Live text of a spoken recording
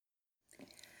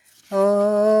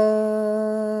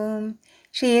Om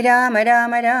Shri Rama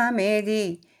Rama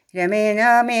Ramedi Rame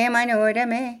Rame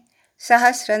Manorame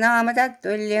Sahasranama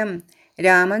Tattulyam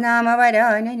Rama Nama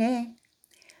Varanane.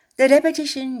 The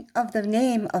repetition of the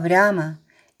name of Rama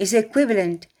is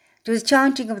equivalent to the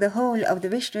chanting of the whole of the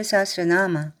Vishnu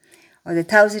Sahasranama, or the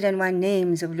 1001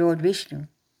 names of Lord Vishnu.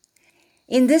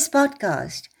 In this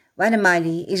podcast,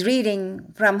 Vanamali is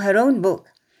reading from her own book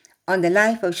on the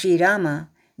life of Sri Rama,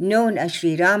 known as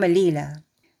Sri Rama Lila.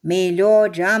 May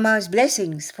Lord Rama's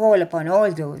blessings fall upon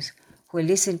all those who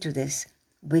listen to this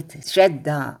with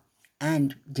Shraddha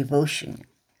and devotion,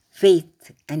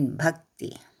 faith and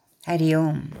bhakti. Hari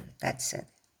Om. That's it.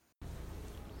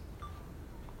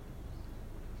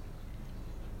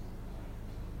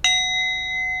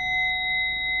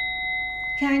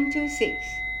 Canto 6.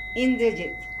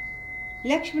 Indrajit.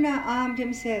 Lakshmana armed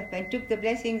himself and took the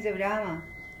blessings of Rama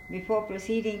before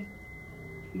proceeding.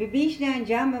 Vibhishana and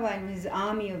Jambavan with his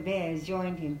army of bears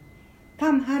joined him.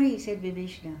 Come, hurry, said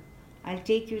Vibhishana. I'll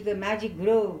take you to the magic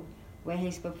grove where he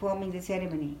is performing the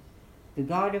ceremony. The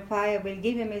god of fire will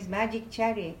give him his magic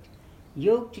chariot,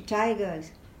 yoked to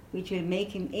tigers, which will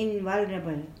make him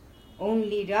invulnerable.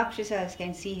 Only Rakshasas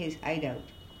can see his hideout.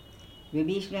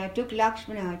 Vibhishana took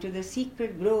Lakshmana to the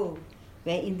secret grove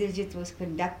where Indrajit was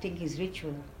conducting his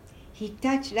ritual. He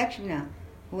touched Lakshmana,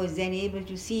 who was then able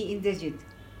to see Indrajit,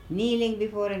 kneeling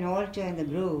before an altar in the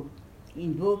grove,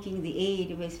 invoking the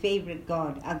aid of his favorite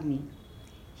god, Agni.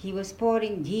 He was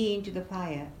pouring ghee into the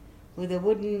fire with a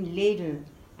wooden ladle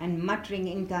and muttering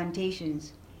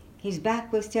incantations. His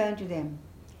back was turned to them.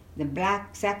 The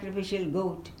black sacrificial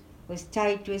goat was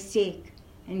tied to a stake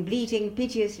and bleating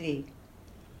piteously.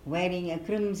 Wearing a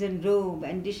crimson robe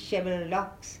and dishevelled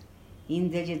locks,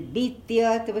 Indrajit beat the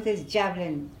earth with his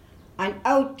javelin, and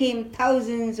out came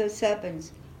thousands of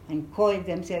serpents and coiled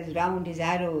themselves round his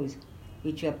arrows,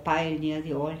 which were piled near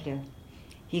the altar.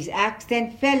 His axe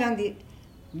then fell on the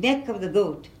neck of the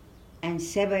goat and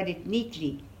severed it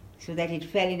neatly so that it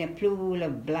fell in a pool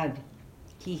of blood.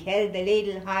 He held the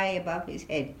ladle high above his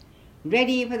head,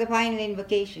 ready for the final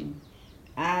invocation.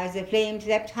 As the flames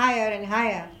leapt higher and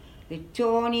higher, the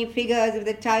tawny figures of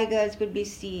the tigers could be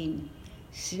seen,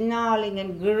 snarling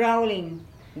and growling,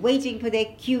 waiting for their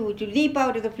cue to leap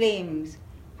out of the flames,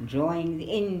 drawing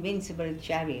the invincible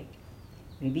chariot.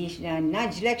 Vibhishana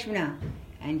nudged Lakshmana,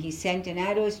 and he sent an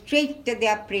arrow straight at the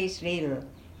upraised ladle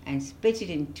and split it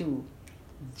in two,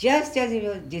 just as it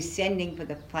was descending for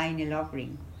the final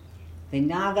offering. The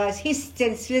Nagas hissed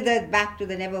and slithered back to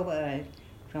the netherworld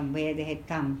from where they had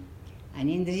come, and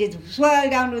Indrajit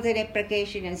swirled down with an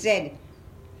imprecation and said,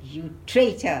 You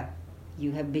traitor,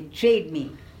 you have betrayed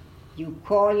me. You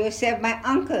call yourself my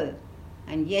uncle,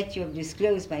 and yet you have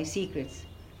disclosed my secrets.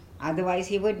 Otherwise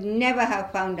he would never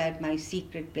have found out my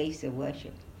secret place of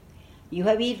worship. You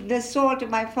have eaten the salt of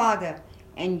my father,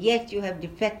 and yet you have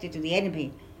defected to the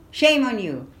enemy. Shame on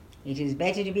you! It is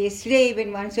better to be a slave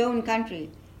in one's own country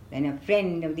than a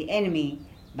friend of the enemy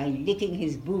by licking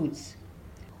his boots.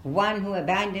 One who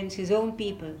abandons his own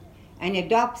people and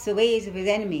adopts the ways of his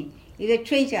enemy is a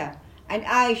traitor, and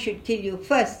I should kill you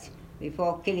first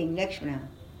before killing Lakshmana.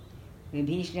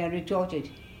 Vibhishana retorted,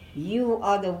 You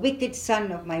are the wicked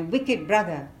son of my wicked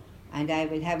brother, and I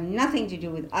will have nothing to do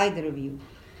with either of you.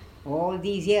 All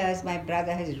these years my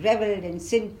brother has revelled in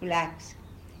sinful acts.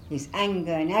 His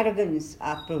anger and arrogance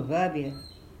are proverbial.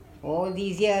 All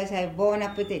these years I have borne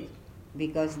up with it,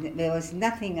 because there was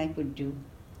nothing I could do.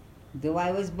 Though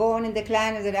I was born in the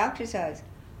clan of the Rakshasas,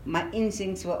 my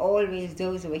instincts were always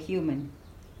those of a human.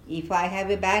 If I have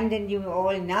abandoned you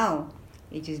all now,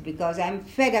 it is because I am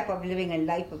fed up of living a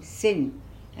life of sin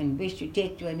and wish to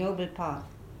take to a noble path.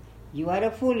 You are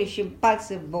a foolish,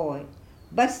 impulsive boy,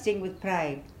 bursting with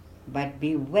pride. But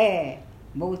beware,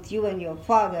 both you and your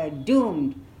father are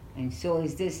doomed, and so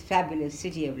is this fabulous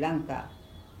city of Lanka.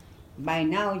 By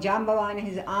now Jambavan and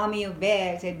his army of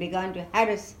bears had begun to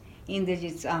harass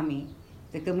Indrajit's army.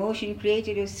 The commotion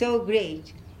created was so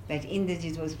great that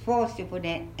Indrajit was forced to put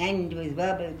an end to his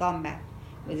verbal combat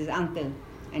with his uncle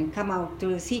and come out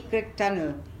through the secret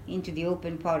tunnel into the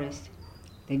open forest.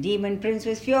 The demon prince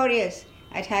was furious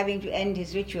at having to end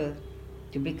his ritual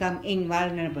to become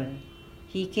invulnerable.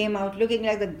 He came out looking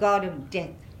like the god of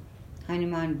death.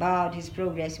 Hanuman barred his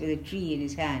progress with a tree in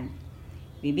his hand.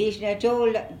 Vibhishana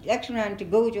told Lakshmana to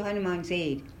go to Hanuman's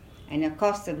aid and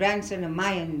accost the grandson of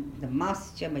Mayan, the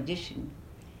master magician.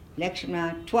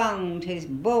 Lakshmana twanged his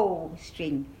bow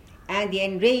string, and the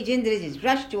enraged Indrajit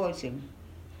rushed towards him.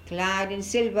 Clad in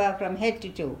silver from head to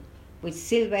toe, with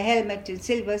silver helmet and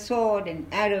silver sword and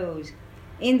arrows,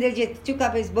 Indrajit took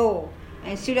up his bow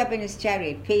and stood up in his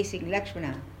chariot facing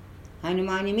Lakshmana.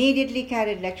 Hanuman immediately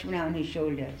carried Lakshmana on his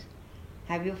shoulders.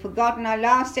 "Have you forgotten our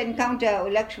last encounter, O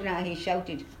Lakshmana?" he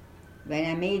shouted, "when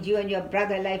I made you and your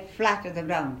brother lie flat on the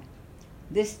ground.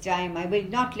 This time I will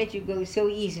not let you go so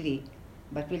easily,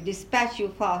 but will dispatch you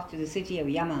fast to the city of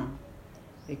Yama."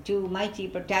 The two mighty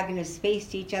protagonists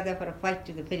faced each other for a fight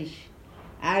to the finish.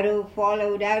 Arrow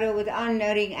followed arrow with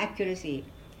unerring accuracy.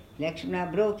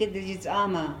 Lakshmana broke Indrajit's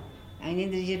armor, and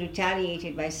Indrajit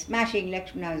retaliated by smashing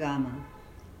Lakshmana's armor.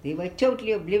 They were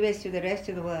totally oblivious to the rest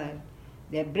of the world.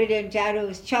 Their brilliant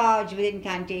arrows, charged with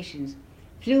incantations,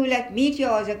 flew like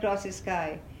meteors across the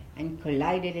sky and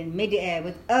collided in mid-air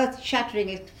with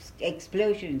earth-shattering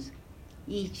explosions,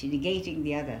 each negating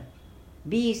the other.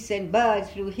 Beasts and birds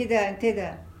flew hither and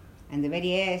thither, and the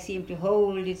very air seemed to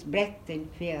hold its breath in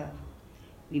fear.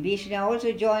 Vibhishana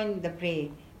also joined the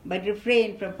fray, but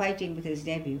refrained from fighting with his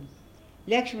nephew.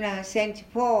 Lakshmana sent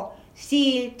 4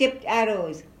 steel-tipped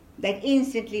arrows that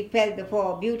instantly felled the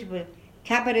 4 beautiful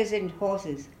caparisoned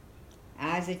horses.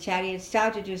 As the chariot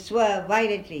started to swerve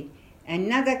violently,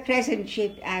 another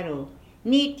crescent-shaped arrow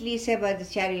neatly severed the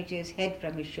charioteer's head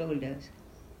from his shoulders.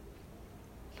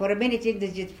 For a minute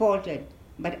Indrajit faltered,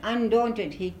 but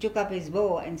undaunted he took up his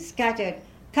bow and scattered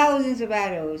thousands of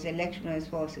arrows at Lakshmana's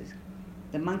forces.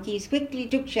 The monkeys quickly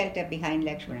took shelter behind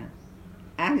Lakshmana.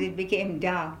 As it became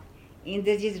dark,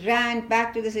 Indrajit ran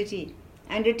back to the city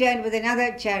and returned with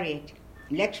another chariot.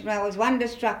 Lakshmana was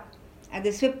wonderstruck at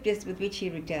the swiftness with which he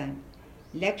returned.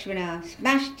 Lakshmana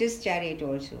smashed his chariot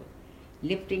also.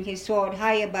 Lifting his sword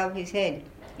high above his head,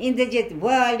 Indrajit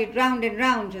whirled it round and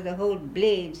round so the whole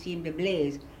blade seemed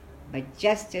ablaze. But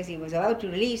just as he was about to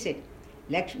release it,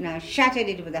 Lakshmana shattered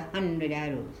it with 100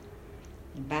 arrows.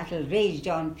 The battle raged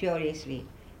on furiously.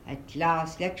 At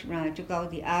last Lakshmana took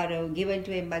out the arrow given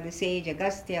to him by the sage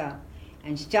Agastya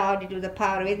and starred it with the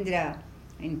power of Indra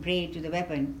and prayed to the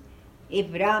weapon.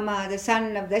 If Rama, the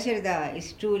son of Dasharatha,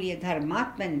 is truly a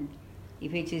Dharmatman,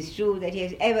 if it is true that he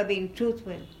has ever been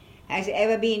truthful, has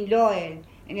ever been loyal,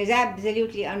 and is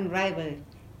absolutely unrivaled,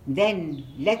 then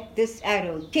let this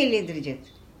arrow kill Indrajit,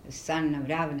 the son of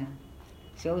Ravana.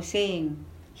 So saying,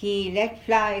 he let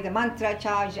fly the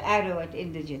mantra-charged arrow at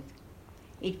Indrajit.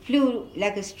 It flew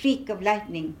like a streak of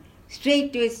lightning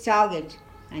straight to its target,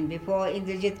 and before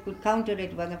Indrajit could counter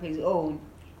it one of his own,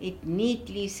 it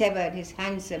neatly severed his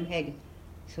handsome head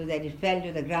so that it fell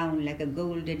to the ground like a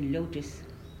golden lotus.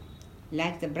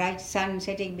 Like the bright sun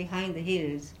setting behind the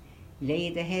hills, lay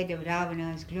the head of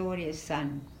Ravana's glorious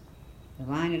son. The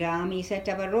Vanara army set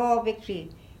up a roar of victory,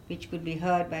 which could be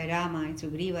heard by Rama and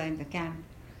Sugriva in the camp.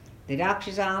 The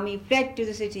Rakshasa army fled to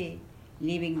the city,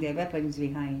 leaving their weapons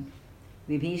behind.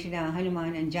 Vibhishana,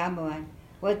 Hanuman and Jambavan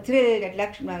were thrilled at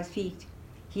Lakshmana's feat.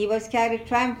 He was carried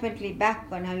triumphantly back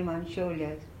on Hanuman's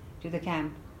shoulders to the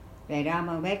camp, where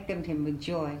Rama welcomed him with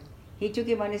joy. He took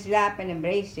him on his lap and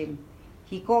embraced him.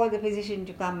 He called the physician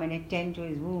to come and attend to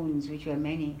his wounds, which were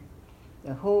many.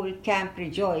 The whole camp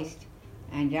rejoiced,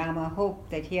 and Rama hoped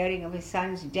that hearing of his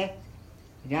son's death,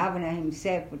 Ravana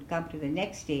himself would come to the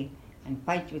next day and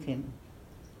fight with him.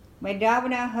 When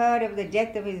Ravana heard of the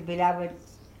death of his beloved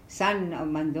son of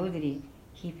Mandodari,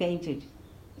 he fainted.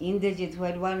 Indrajit, who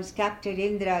had once captured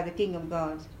Indra, the king of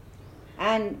gods,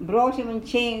 and brought him in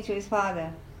chains to his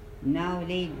father, now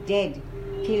lay dead,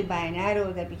 killed by an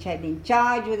arrow that which had been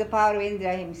charged with the power of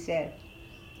Indra himself.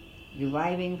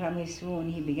 Reviving from his swoon,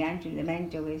 he began to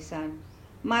lament over his son.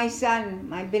 My son,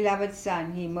 my beloved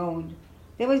son," he moaned.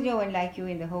 "There was no one like you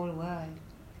in the whole world.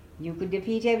 You could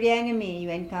defeat every enemy you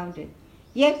encountered,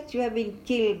 yet you have been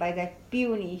killed by that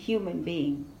puny human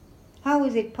being. How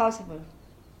is it possible?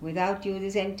 Without you,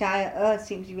 this entire earth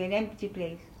seems to be an empty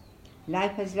place.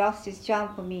 Life has lost its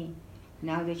charm for me,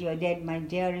 now that you are dead, my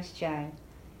dearest child.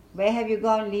 Where have you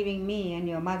gone, leaving me and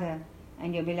your mother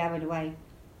and your beloved wife?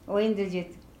 O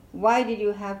Indrajit, why did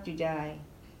you have to die?"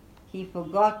 He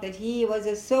forgot that he was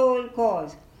the sole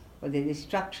cause for the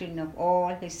destruction of all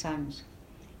his sons.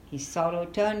 His sorrow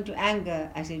turned to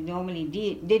anger, as it normally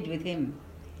did with him,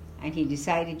 and he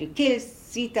decided to kill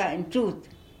Sita in truth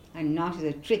and not as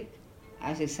a trick,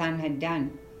 as his son had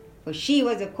done, for she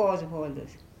was the cause of all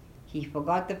this. He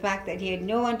forgot the fact that he had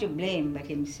no one to blame but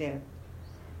himself.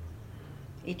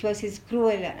 It was his cruel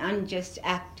and unjust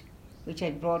act which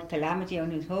had brought calamity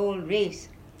on his whole race,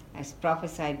 as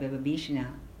prophesied by Vibhishana.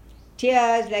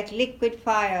 Tears like liquid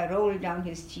fire rolled down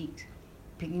his cheeks.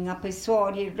 Picking up his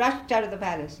sword, he rushed out of the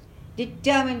palace,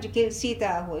 determined to kill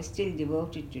Sita, who was still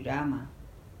devoted to Rama.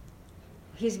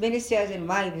 His ministers and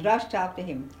wives rushed after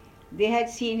him. They had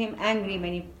seen him angry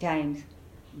many times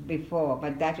before,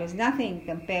 but that was nothing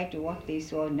compared to what they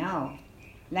saw now.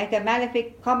 Like a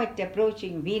malefic comet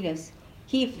approaching Venus,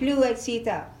 he flew at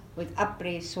Sita, with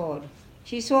upraised sword.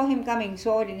 She saw him coming,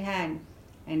 sword in hand,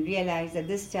 and realized that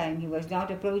this time he was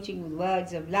not approaching with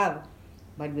words of love,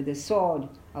 but with a sword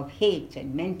of hate,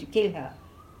 and meant to kill her,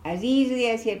 as easily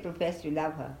as he had professed to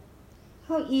love her.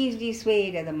 How easily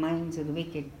swayed are the minds of the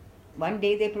wicked. One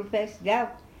day they profess love,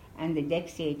 and the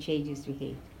next day it changes to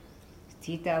hate.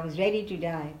 Sita was ready to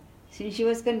die, since she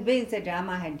was convinced that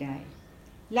Rama had died.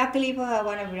 Luckily for her,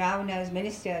 one of Ravana's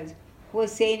ministers, who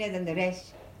was saner than the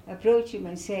rest, approached him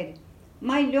and said,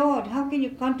 "My lord, how can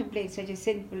you contemplate such a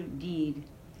sinful deed?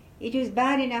 It was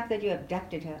bad enough that you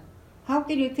abducted her. How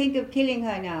can you think of killing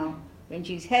her now, when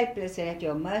she is helpless and at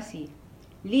your mercy?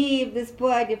 Leave this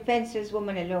poor defenseless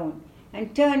woman alone,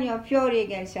 and turn your fury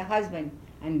against her husband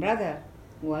and brother,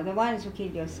 who are the ones who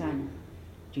killed your son.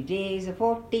 Today is the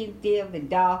 14th day of the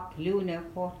dark lunar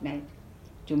fortnight.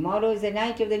 Tomorrow is the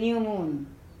night of the new moon,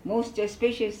 most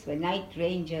auspicious for night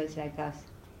rangers like us.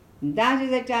 That is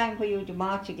the time for you to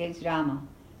march against Rama,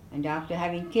 and after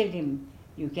having killed him,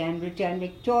 you can return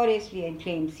victoriously and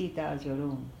claim Sita as your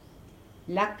own."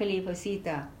 Luckily for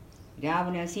Sita,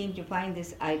 Ravana seemed to find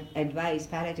this advice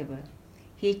palatable.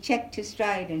 He checked his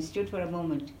stride and stood for a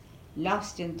moment,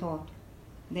 lost in thought.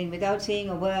 Then, without saying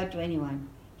a word to anyone,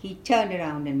 he turned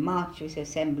around and marched to his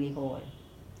assembly hall.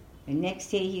 The next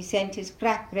day he sent his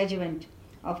crack regiment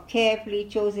of carefully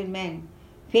chosen men,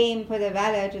 famed for their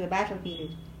valor, to the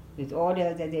battlefield, with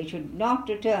orders that they should not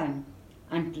return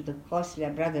until the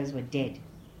Kosala brothers were dead.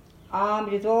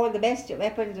 Armed with all the best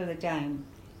weapons of the time,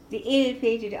 the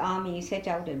ill-fated army set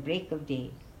out at break of day.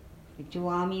 The two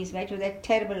armies met with a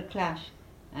terrible clash,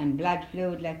 and blood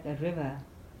flowed like a river.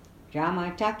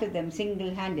 Rama tackled them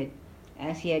single-handed,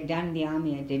 as he had done the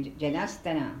army at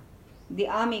Janasthana. The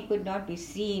army could not be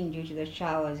seen due to the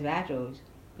showers of arrows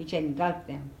which engulfed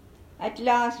them. At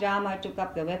last Rama took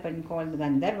up the weapon called the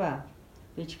Gandharva,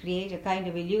 which creates a kind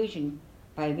of illusion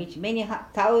by which many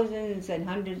thousands and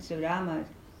hundreds of Ramas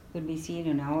could be seen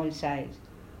on all sides.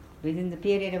 Within the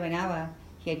period of an hour,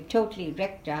 he had totally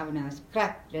wrecked Ravana's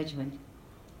crack regiment.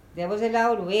 There was a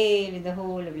loud wail in the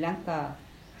whole of Lanka,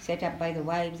 set up by the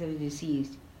wives of the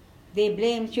deceased. They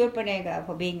blamed Shurpanega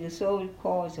for being the sole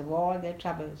cause of all their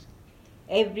troubles.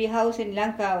 Every house in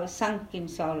Lanka was sunk in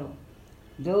sorrow.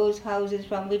 Those houses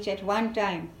from which at one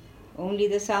time only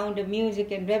the sound of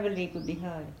music and revelry could be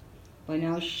heard were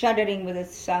now shuddering with the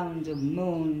sounds of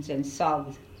moans and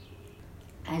sobs.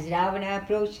 As Ravana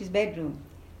approached his bedroom,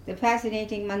 the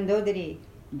fascinating Mandodari,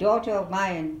 daughter of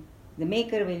Mayan, the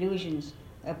maker of illusions,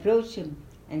 approached him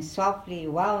and softly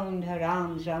wound her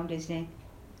arms round his neck.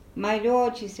 "My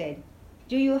lord," she said,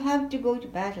 "do you have to go to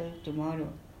battle tomorrow?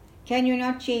 Can you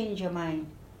not change your mind?"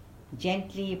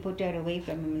 Gently he put her away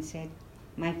from him and said,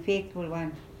 "My faithful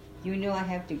one, you know I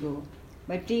have to go,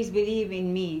 but please believe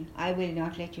in me, I will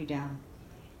not let you down."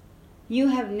 "You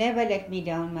have never let me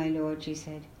down, my lord," she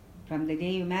said. "From the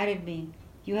day you married me,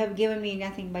 you have given me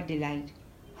nothing but delight.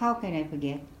 How can I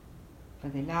forget?" For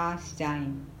the last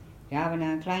time,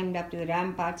 Ravana climbed up to the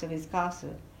ramparts of his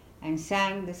castle and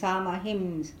sang the Sama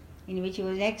hymns in which he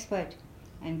was expert,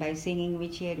 and by singing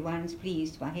which he had once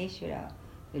pleased Maheshwara,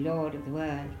 the Lord of the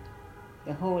world.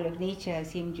 The whole of nature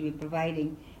seemed to be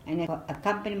providing an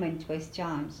accompaniment for his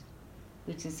chants,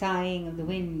 which the sighing of the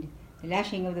wind, the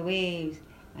lashing of the waves,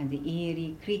 and the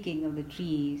eerie creaking of the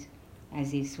trees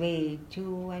as they swayed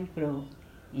to and fro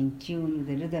in tune with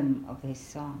the rhythm of his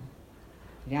song.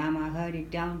 Rama heard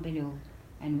it down below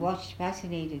and watched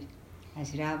fascinated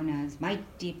as Ravana's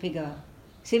mighty figure,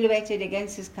 silhouetted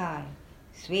against the sky,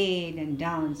 swayed and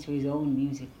danced to his own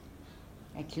music.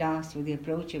 At last, with the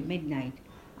approach of midnight,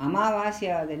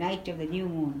 Amavasya, the night of the new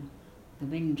moon, the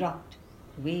wind dropped,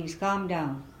 the waves calmed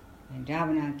down, and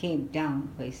Ravana came down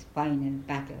for his final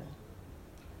battle.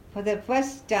 For the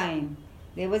first time,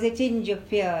 there was a tinge of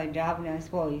fear in Ravana's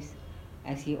voice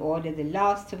as he ordered the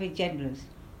last of his generals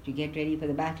to get ready for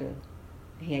the battle.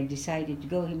 He had decided to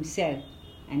go himself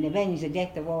and avenge the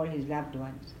death of all his loved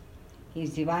ones.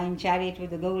 His divine chariot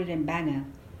with the golden banner,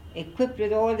 equipped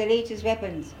with all the latest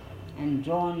weapons and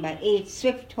drawn by 8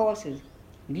 swift horses,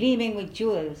 gleaming with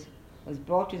jewels, was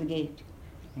brought to the gate,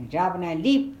 and Ravana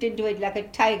leaped into it like a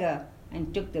tiger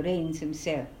and took the reins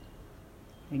himself.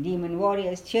 The demon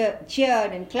warriors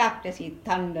cheered and clapped as he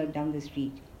thundered down the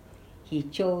street. He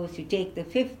chose to take the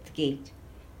 5th gate,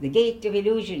 the gate of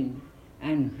illusion,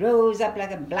 and rose up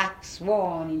like a black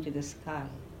swan into the sky.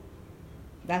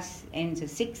 Thus ends the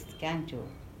 6th canto,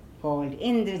 called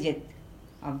Indrajit,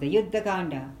 of the Yuddha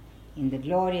Kanda, in the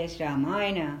glorious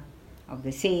Ramayana of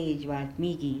the sage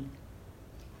Valmiki.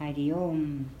 Hari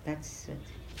Om Tat Sat.